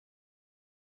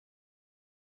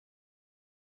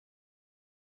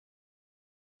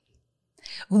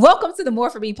Welcome to the More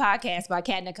For Me podcast by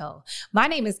Kat Nicole. My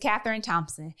name is Katherine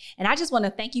Thompson, and I just want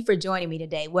to thank you for joining me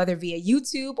today, whether via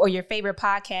YouTube or your favorite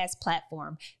podcast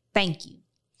platform. Thank you.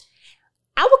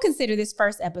 I will consider this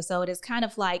first episode as kind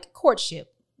of like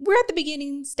courtship. We're at the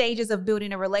beginning stages of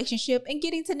building a relationship and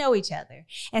getting to know each other.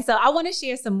 And so I want to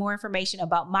share some more information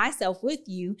about myself with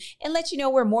you and let you know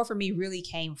where More For Me really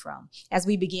came from as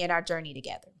we begin our journey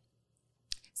together.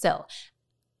 So,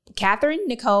 Katherine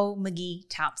Nicole McGee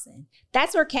Thompson.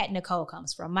 That's where Kat Nicole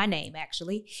comes from, my name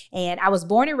actually. And I was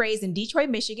born and raised in Detroit,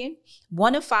 Michigan,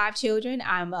 one of 5 children.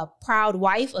 I'm a proud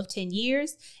wife of 10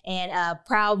 years and a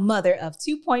proud mother of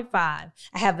 2.5. I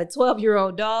have a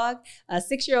 12-year-old dog, a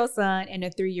 6-year-old son, and a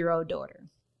 3-year-old daughter.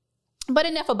 But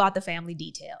enough about the family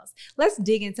details. Let's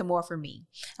dig into More For Me.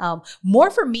 More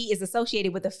For Me is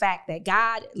associated with the fact that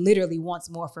God literally wants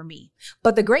more for me.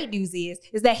 But the great news is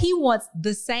that He wants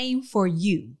the same for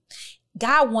you.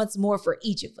 God wants more for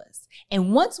each of us.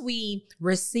 And once we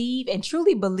receive and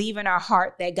truly believe in our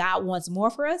heart that God wants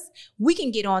more for us, we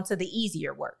can get on to the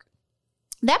easier work.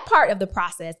 That part of the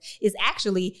process is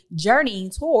actually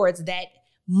journeying towards that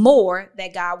more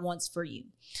that God wants for you.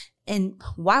 And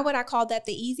why would I call that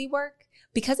the easy work?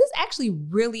 Because it's actually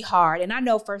really hard. And I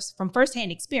know from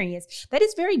firsthand experience that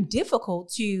it's very difficult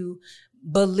to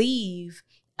believe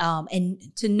and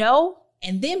to know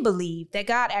and then believe that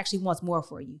God actually wants more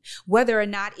for you, whether or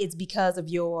not it's because of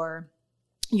your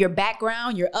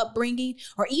background, your upbringing,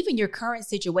 or even your current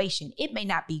situation. It may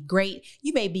not be great.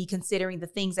 You may be considering the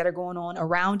things that are going on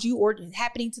around you or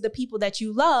happening to the people that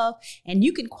you love. And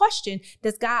you can question,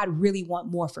 does God really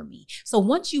want more for me? So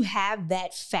once you have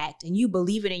that fact and you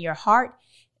believe it in your heart,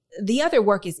 the other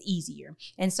work is easier.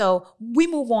 And so we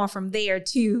move on from there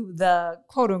to the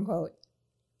quote unquote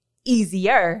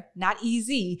easier, not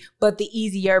easy, but the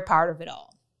easier part of it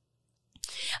all.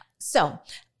 So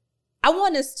I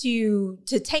want us to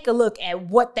take a look at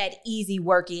what that easy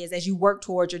work is as you work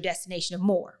towards your destination of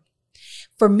more.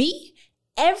 For me,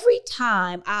 every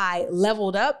time I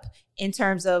leveled up in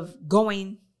terms of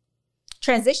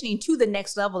transitioning to the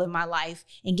next level in my life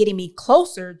and getting me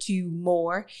closer to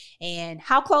more, and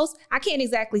how close, I can't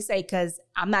exactly say because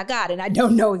I'm not God and I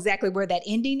don't know exactly where that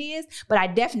ending is, but I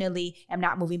definitely am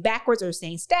not moving backwards or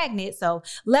staying stagnant. So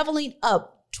leveling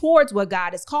up towards what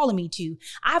God is calling me to,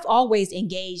 I've always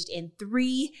engaged in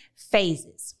 3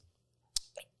 phases: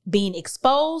 being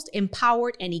exposed,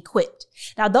 empowered, and equipped.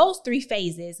 Now, those 3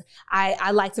 phases,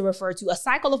 I like to refer to a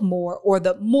cycle of more, or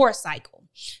the more cycle.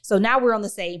 So now we're on the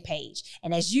same page.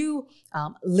 And as you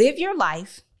live your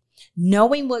life,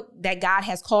 knowing that God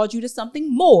has called you to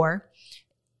something more,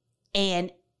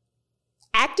 and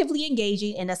actively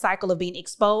engaging in a cycle of being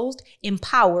exposed,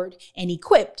 empowered, and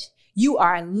equipped, you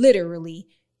are literally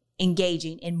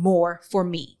engaging in more for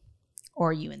me,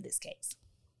 or you in this case.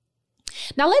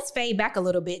 Now let's fade back a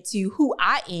little bit to who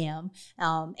I am,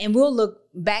 and we'll look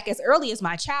back as early as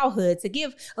my childhood to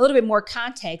give a little bit more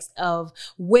context of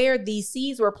where these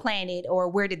seeds were planted, or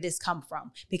where did this come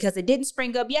from? Because it didn't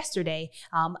spring up yesterday.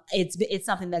 It's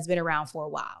something that's been around for a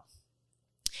while.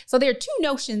 So there are 2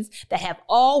 notions that have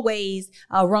always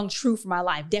rung true for my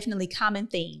life, definitely common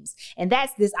themes. And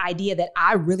that's this idea that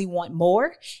I really want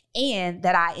more and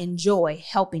that I enjoy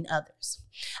helping others.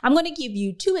 I'm going to give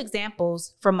you 2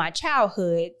 examples from my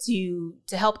childhood to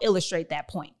help illustrate that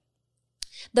point.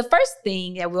 The first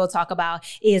thing that we'll talk about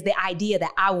is the idea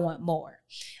that I want more.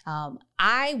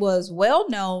 I was well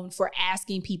known for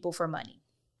asking people for money.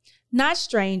 Not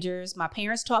strangers. My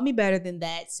parents taught me better than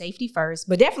that. Safety first,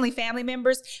 but definitely family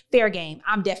members. Fair game.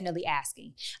 I'm definitely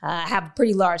asking. I have a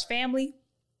pretty large family.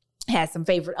 Had some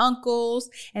favorite uncles.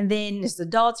 And then as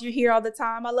adults, you're here all the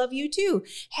time. I love you too.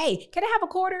 Hey, can I have a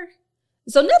quarter?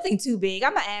 So nothing too big.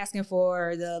 I'm not asking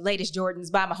for the latest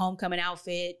Jordans, buy my homecoming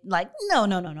outfit. Like, no,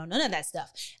 none of that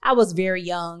stuff. I was very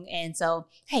young. And so,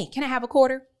 hey, can I have a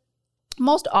quarter?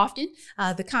 Most often,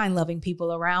 the kind, loving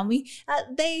people around me,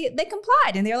 they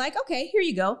complied and they're like, okay, here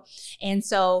you go. And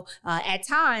so at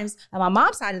times, on my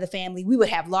mom's side of the family, we would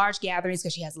have large gatherings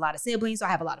because she has a lot of siblings. So I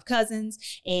have a lot of cousins.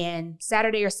 And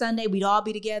Saturday or Sunday, we'd all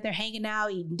be together, hanging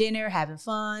out, eating dinner, having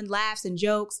fun, laughs and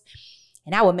jokes.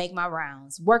 And I would make my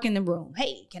rounds, work in the room.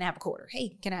 Hey, can I have a quarter?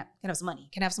 Hey, can I have some money?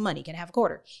 Can I have some money? Can I have a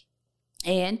quarter?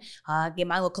 And get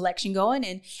my little collection going.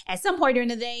 And at some point during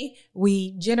the day,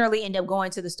 we generally end up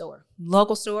going to the store,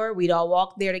 local store. We'd all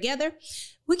walk there together.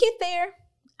 We get there.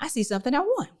 I see something I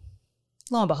want.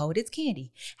 Lo and behold, it's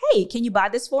candy. Hey, can you buy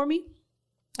this for me?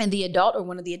 And the adult, or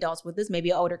one of the adults with us, maybe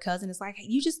an older cousin, is like, hey,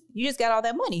 you just got all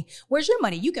that money. Where's your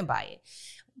money? You can buy it.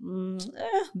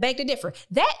 Beg to differ.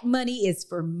 That money is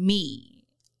for me.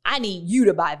 I need you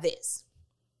to buy this.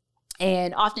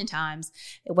 And oftentimes,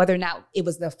 whether or not it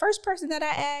was the first person that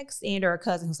I asked and or a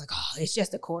cousin who's like, oh, it's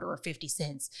just a quarter or 50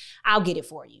 cents, I'll get it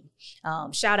for you.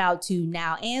 Shout out to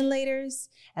Now and Laters,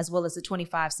 as well as the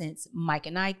 25 cents Mike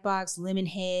and Ike box, lemon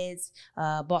heads,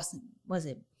 Boston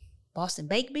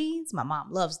baked beans? My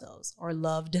mom loves those or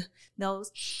loved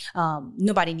those.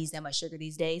 Nobody needs that much sugar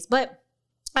these days, but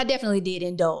I definitely did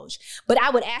indulge. But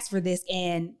I would ask for this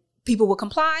and people will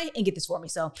comply and get this for me.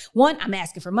 So one, I'm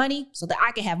asking for money so that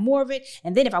I can have more of it.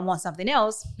 And then if I want something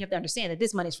else, you have to understand that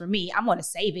this money is for me. I want to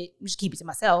save it, just keep it to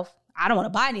myself. I don't want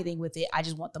to buy anything with it. I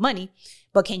just want the money,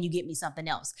 but can you get me something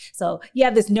else? So you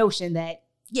have this notion that,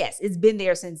 yes, it's been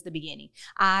there since the beginning.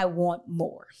 I want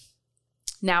more.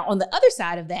 Now, on the other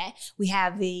side of that, we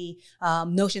have the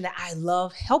notion that I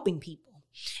love helping people.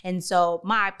 And so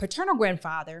my paternal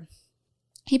grandfather,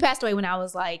 he passed away when I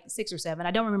was like 6 or 7.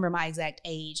 I don't remember my exact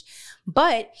age,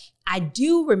 but I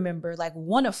do remember like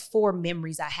one of 4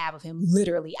 memories I have of him.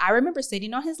 Literally, I remember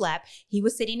sitting on his lap. He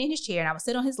was sitting in his chair and I was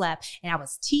sitting on his lap and I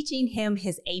was teaching him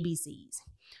his ABCs.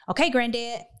 Okay,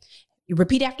 granddad, you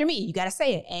repeat after me. You got to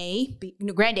say it. A, B,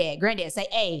 granddad, say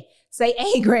A. Say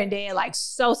A, granddad, like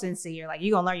so sincere. Like,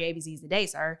 you're going to learn your ABCs today,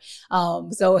 sir.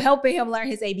 So helping him learn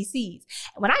his ABCs.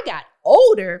 When I got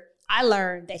older, I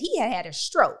learned that he had a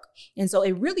stroke. And so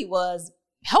it really was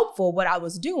helpful what I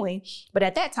was doing. But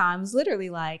at that time, it was literally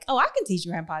like, oh, I can teach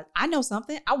you, grandpa. I know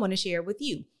something. I want to share it with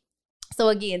you. So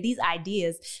again, these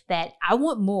ideas that I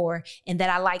want more and that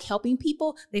I like helping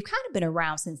people, they've kind of been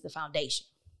around since the foundation.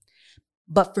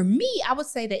 But for me, I would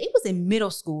say that it was in middle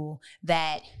school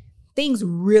that things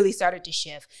really started to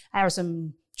shift. There were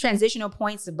some transitional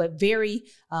points, but very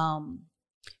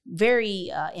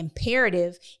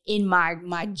imperative in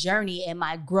my journey and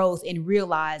my growth in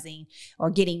realizing or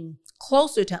getting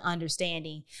closer to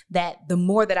understanding that the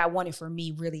more that I wanted for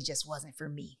me really just wasn't for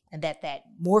me. And that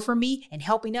more for me and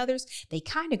helping others, they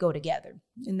kind of go together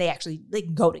and they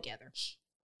go together.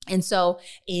 And so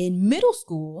in middle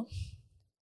school,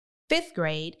 5th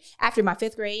grade, after my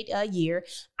 5th grade year,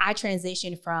 I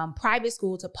transitioned from private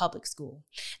school to public school.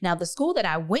 Now, the school that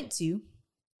I went to,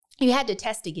 you had to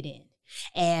test to get in.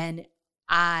 And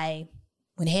I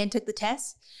went ahead and took the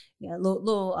test.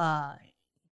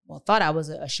 Thought I was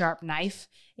a sharp knife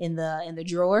in the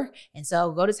drawer. And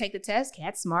so go to take the test.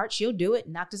 Cat's smart. She'll do it.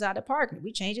 Knocked us out of the park.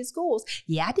 We changing schools.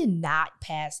 Yeah, I did not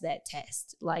pass that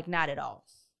test. Like, not at all.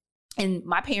 And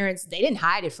my parents, they didn't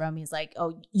hide it from me. It's like,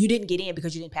 oh, you didn't get in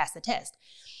because you didn't pass the test.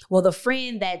 Well, the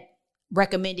friend that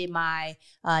recommended my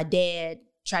dad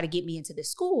try to get me into this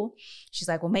school, she's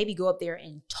like, well, maybe go up there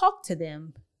and talk to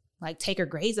them, like take her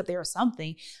grades up there or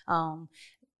something.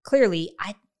 Clearly,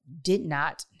 I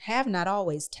have not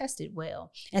always tested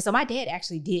well. And so my dad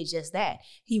actually did just that.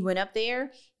 He went up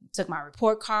there, took my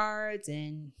report cards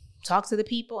and talked to the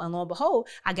people. And lo and behold,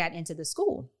 I got into the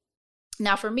school.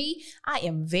 Now, for me, I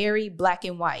am very black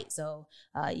and white. So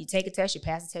you take a test, you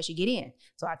pass the test, you get in.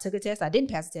 So I took a test. I didn't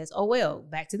pass the test. Oh, well,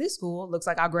 back to this school. Looks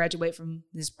like I'll graduate from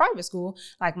this private school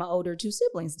like my older 2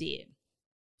 siblings did.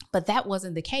 But that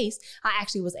wasn't the case. I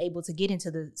actually was able to get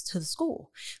into the school.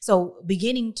 So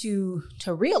beginning to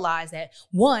realize that,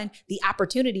 one, the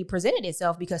opportunity presented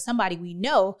itself because somebody we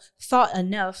know thought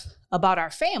enough about our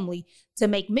family to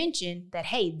make mention that,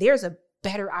 hey, there's a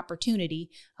better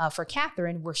opportunity for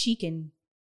Catherine where she can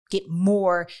get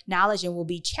more knowledge and will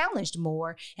be challenged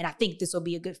more. And I think this will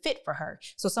be a good fit for her.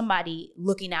 So somebody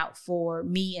looking out for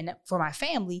me and for my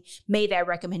family made that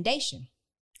recommendation.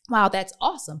 Wow, that's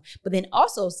awesome. But then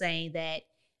also saying that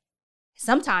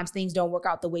sometimes things don't work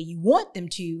out the way you want them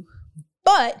to,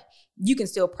 but you can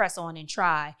still press on and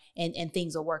try and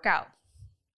things will work out.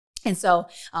 And so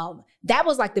that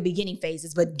was like the beginning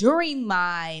phases. But during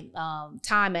my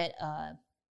time at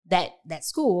that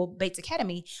school, Bates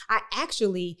Academy, I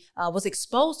actually was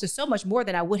exposed to so much more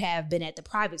than I would have been at the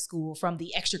private school, from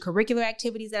the extracurricular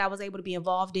activities that I was able to be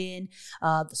involved in,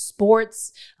 the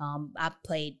sports. I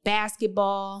played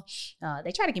basketball.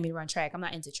 They try to get me to run track. I'm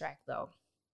not into track though.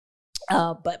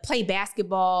 But play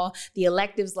basketball, the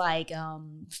electives like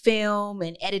film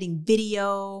and editing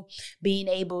video, being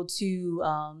able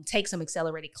to take some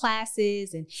accelerated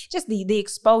classes, and just the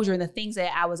exposure and the things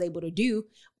that I was able to do.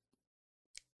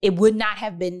 It would not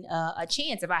have been a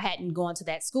chance if I hadn't gone to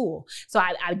that school. So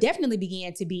I definitely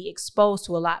began to be exposed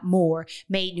to a lot more,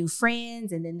 made new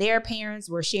friends, and then their parents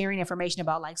were sharing information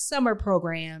about like summer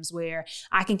programs where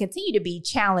I can continue to be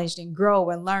challenged and grow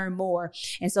and learn more.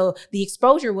 And so the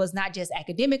exposure was not just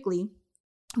academically,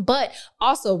 but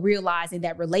also realizing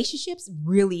that relationships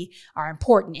really are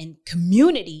important and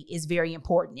community is very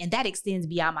important. And that extends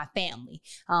beyond my family.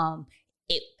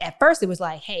 At first it was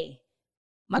like, hey,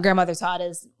 my grandmother taught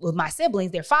us with my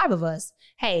siblings, there are 5 of us,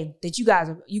 hey, that you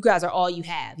guys are all you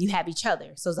have. You have each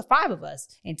other. So it's the 5 of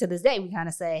us. And to this day, we kind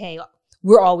of say, hey,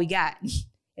 we're all we got.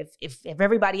 If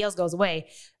everybody else goes away,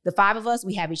 the 5 of us,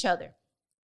 we have each other.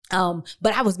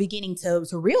 But I was beginning to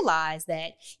realize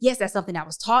that, yes, that's something I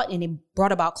was taught, and it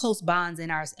brought about close bonds in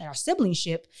our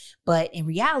siblingship. But in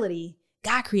reality,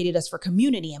 God created us for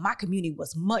community, and my community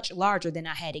was much larger than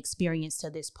I had experienced to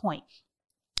this point.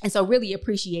 And so really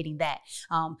appreciating that,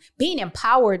 being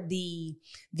empowered the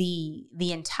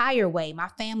entire way. My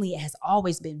family has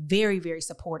always been very, very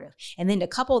supportive. And then to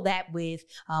couple that with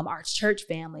our church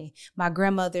family, my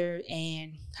grandmother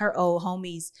and her old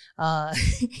homies,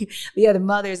 the other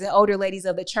mothers and older ladies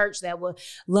of the church that would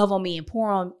love on me and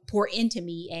pour into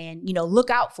me and,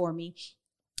 look out for me,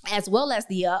 as well as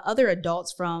the other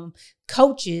adults from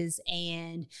coaches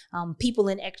and people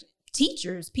in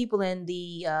teachers, people in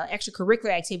the extracurricular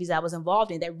activities I was involved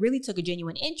in that really took a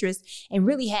genuine interest and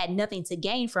really had nothing to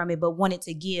gain from it, but wanted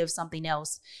to give something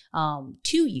else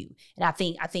to you. And I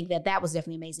think that was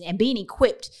definitely amazing. And being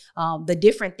equipped, the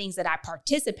different things that I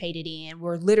participated in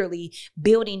were literally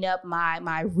building up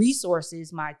my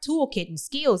resources, my toolkit and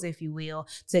skills, if you will,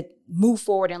 to move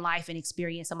forward in life and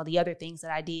experience some of the other things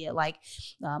that I did, like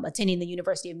attending the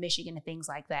University of Michigan and things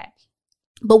like that.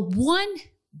 But one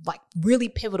really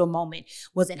pivotal moment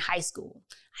was in high school.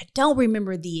 I don't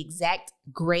remember the exact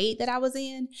grade that I was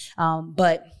in,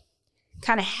 but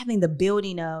kind of having the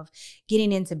building of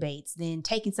getting into Bates, then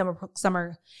taking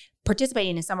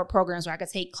participating in summer programs where I could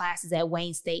take classes at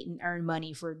Wayne State and earn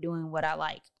money for doing what I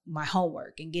like, my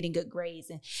homework and getting good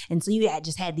grades. And so you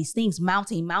just had these things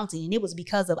mounting. And it was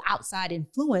because of outside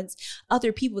influence,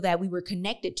 other people that we were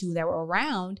connected to that were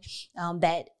around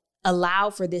that allow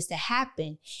for this to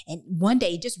happen. And one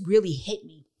day it just really hit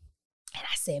me. And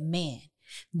I said, man,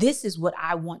 this is what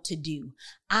I want to do.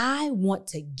 I want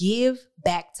to give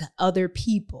back to other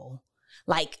people,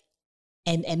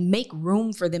 and make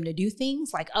room for them to do things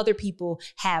like other people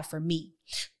have for me.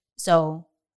 So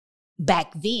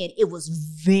back then it was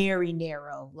very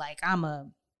narrow. Like I'm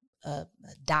a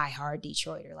diehard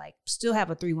Detroiter, still have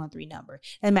a 313 number.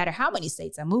 No matter how many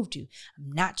states I move to,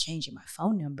 I'm not changing my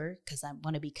phone number because I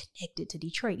want to be connected to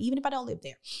Detroit, even if I don't live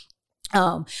there.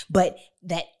 But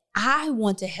that I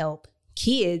want to help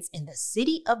kids in the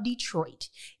city of Detroit,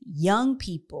 young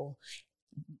people.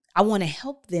 I want to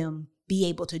help them be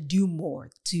able to do more,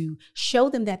 to show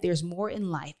them that there's more in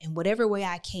life. In whatever way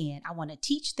I can, I want to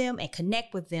teach them and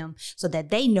connect with them so that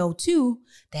they know too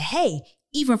that, hey,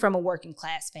 even from a working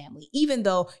class family, even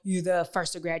though you're the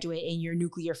first to graduate in your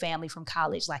nuclear family from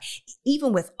college,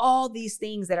 even with all these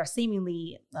things that are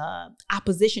seemingly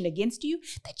opposition against you,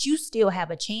 that you still have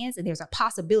a chance and there's a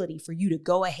possibility for you to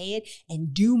go ahead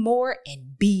and do more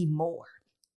and be more.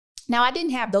 Now, I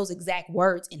didn't have those exact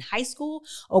words in high school,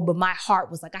 but my heart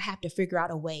was like, I have to figure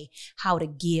out a way how to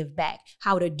give back,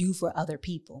 how to do for other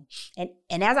people.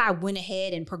 And as I went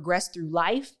ahead and progressed through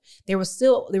life, there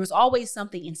was always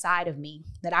something inside of me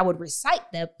that I would recite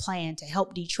the plan to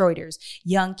help Detroiters,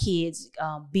 young kids,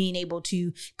 being able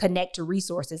to connect to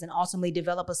resources and ultimately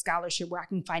develop a scholarship where I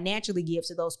can financially give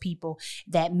to those people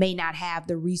that may not have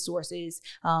the resources,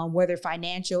 whether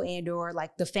financial and or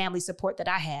the family support that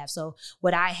I have. So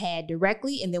what I had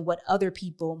directly and then what other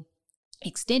people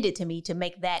extended to me to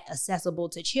make that accessible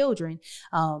to children.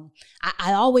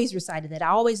 I always recited that. I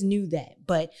always knew that.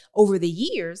 But over the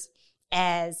years,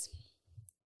 as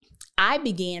I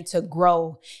began to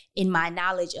grow in my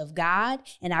knowledge of God,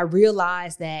 and I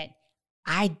realized that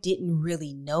I didn't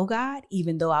really know God,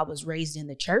 even though I was raised in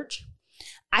the church,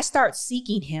 I started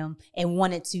seeking him and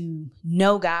wanted to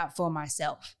know God for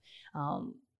myself.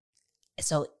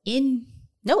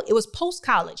 It was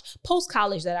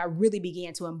post-college that I really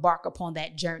began to embark upon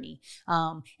that journey.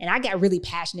 And I got really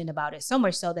passionate about it, so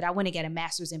much so that I went and got a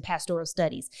master's in pastoral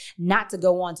studies, not to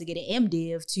go on to get an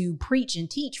MDiv to preach and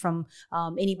teach from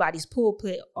anybody's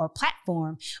pulpit or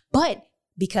platform, but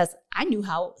because I knew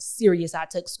how serious I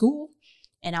took school.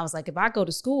 And I was like, if I go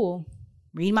to school,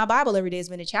 reading my Bible every day has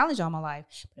been a challenge all my life.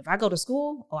 But if I go to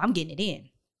school, I'm getting it in.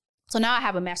 So now I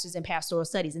have a master's in pastoral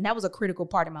studies. And that was a critical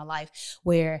part of my life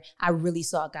where I really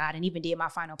saw God and even did my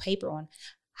final paper on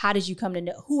how did you come to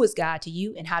know, who is God to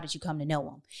you and how did you come to know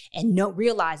him? And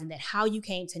realizing that how you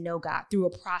came to know God through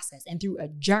a process and through a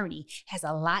journey has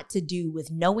a lot to do with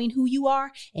knowing who you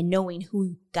are and knowing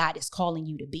who God is calling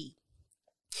you to be.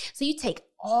 So you take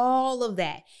all of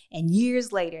that, and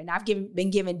years later, and I've been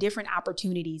given different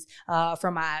opportunities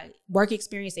from my work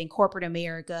experience in corporate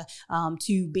America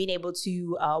to being able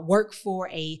to work for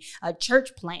a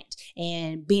church plant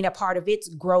and being a part of its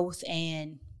growth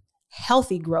and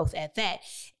healthy growth at that.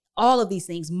 all of these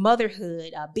things,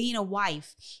 motherhood, being a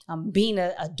wife, being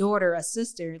a daughter, a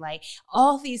sister, like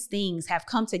all these things have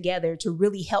come together to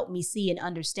really help me see and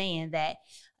understand that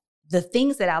the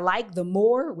things that I like the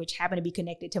more, which happen to be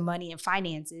connected to money and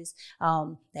finances,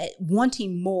 that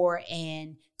wanting more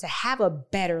and to have a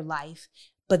better life,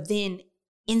 but then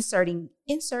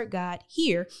insert God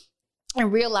here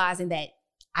and realizing that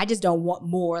I just don't want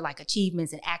more like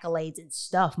achievements and accolades and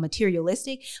stuff,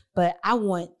 materialistic, but I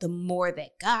want the more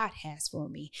that God has for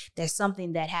me. There's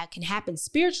something that can happen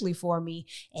spiritually for me.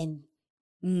 And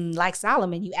like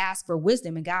Solomon, you ask for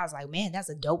wisdom and God's like, man, that's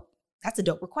a dope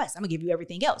request. I'm gonna give you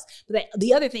everything else. But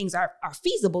the other things are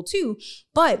feasible too.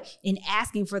 But in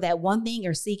asking for that one thing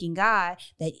or seeking God,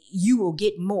 that you will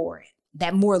get more.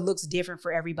 That more looks different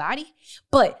for everybody,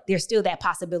 but there's still that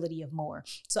possibility of more.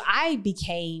 So I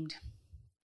became,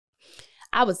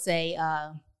 I would say,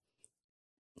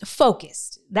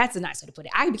 focused. That's a nice way to put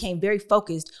it. I became very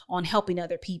focused on helping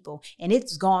other people. And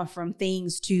it's gone from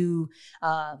things to,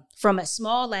 from as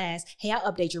small as, hey, I'll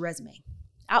update your resume.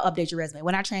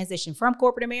 When I transitioned from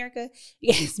corporate America,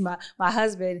 yes, my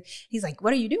husband, he's like,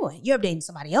 what are you doing? You're updating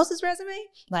somebody else's resume?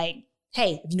 Like,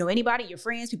 hey, if you know anybody, your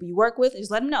friends, people you work with,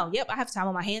 just let them know. Yep, I have time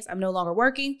on my hands. I'm no longer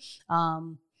working.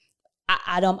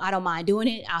 I don't mind doing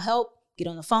it. I'll help. Get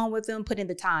on the phone with them, put in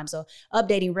the time. So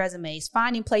updating resumes,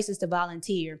 finding places to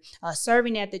volunteer,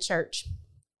 serving at the church,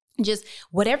 just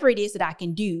whatever it is that I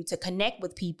can do to connect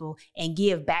with people and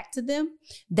give back to them,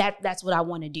 that's what I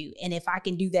want to do. And if I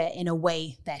can do that in a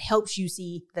way that helps you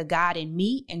see the God in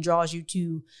me and draws you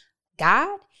to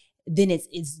God, then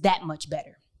it's that much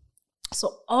better.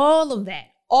 So all of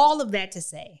that to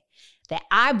say that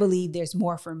I believe there's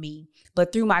more for me,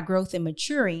 but through my growth and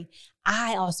maturing,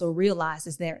 I also realize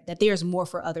that there's more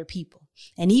for other people.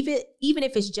 And even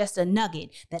if it's just a nugget,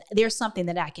 that there's something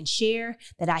that I can share,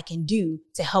 that I can do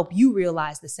to help you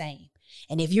realize the same.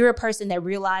 And if you're a person that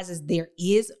realizes there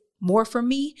is more for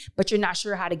me, but you're not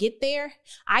sure how to get there,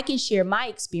 I can share my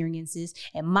experiences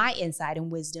and my insight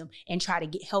and wisdom and try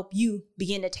to help you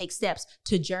begin to take steps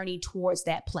to journey towards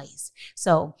that place.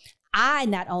 So I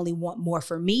not only want more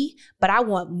for me, but I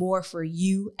want more for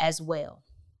you as well.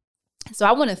 So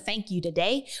I want to thank you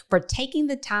today for taking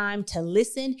the time to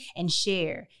listen and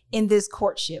share in this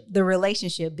courtship, the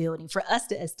relationship building, for us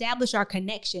to establish our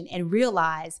connection and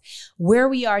realize where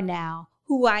we are now,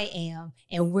 who I am,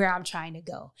 and where I'm trying to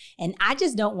go. And I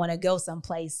just don't want to go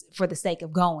someplace for the sake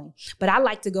of going, but I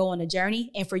like to go on a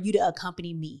journey and for you to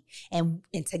accompany me. And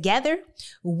together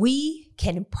we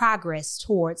can progress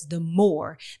towards the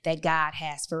more that God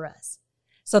has for us.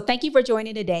 So thank you for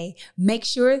joining today. Make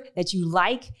sure that you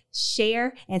like,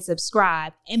 share, and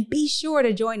subscribe. And be sure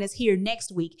to join us here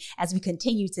next week as we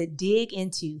continue to dig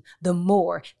into the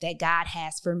more that God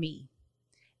has for me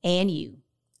and you.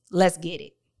 Let's get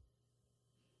it.